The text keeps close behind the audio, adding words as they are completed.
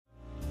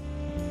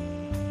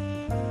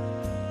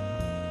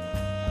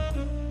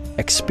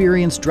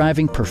Experience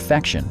driving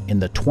perfection in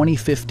the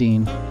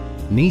 2015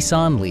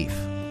 Nissan LEAF.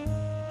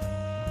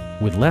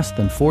 With less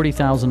than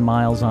 40,000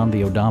 miles on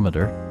the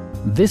odometer,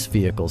 this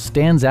vehicle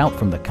stands out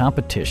from the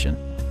competition.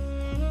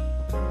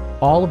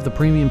 All of the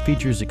premium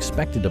features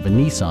expected of a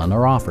Nissan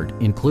are offered,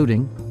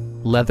 including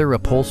leather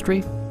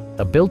upholstery,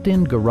 a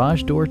built-in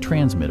garage door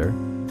transmitter,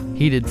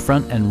 heated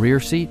front and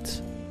rear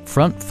seats,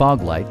 front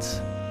fog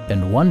lights,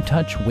 and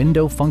one-touch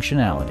window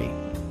functionality.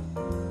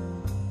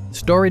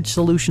 Storage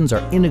solutions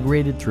are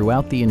integrated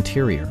throughout the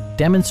interior,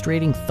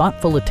 demonstrating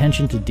thoughtful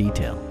attention to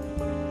detail.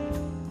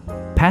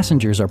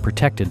 Passengers are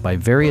protected by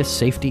various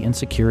safety and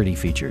security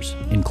features,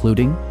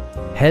 including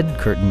head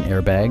curtain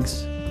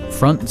airbags,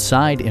 front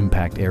side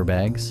impact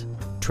airbags,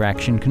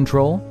 traction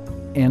control,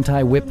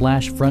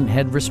 anti-whiplash front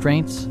head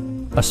restraints,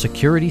 a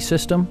security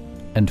system,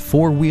 and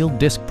four-wheel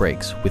disc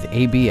brakes with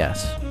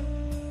ABS.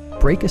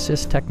 Brake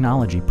assist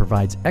technology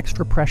provides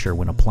extra pressure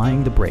when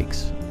applying the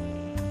brakes.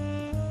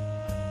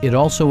 It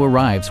also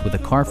arrives with a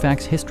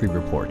Carfax history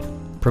report,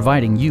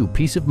 providing you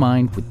peace of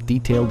mind with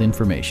detailed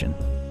information.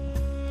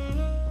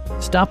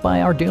 Stop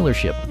by our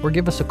dealership or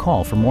give us a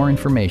call for more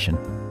information.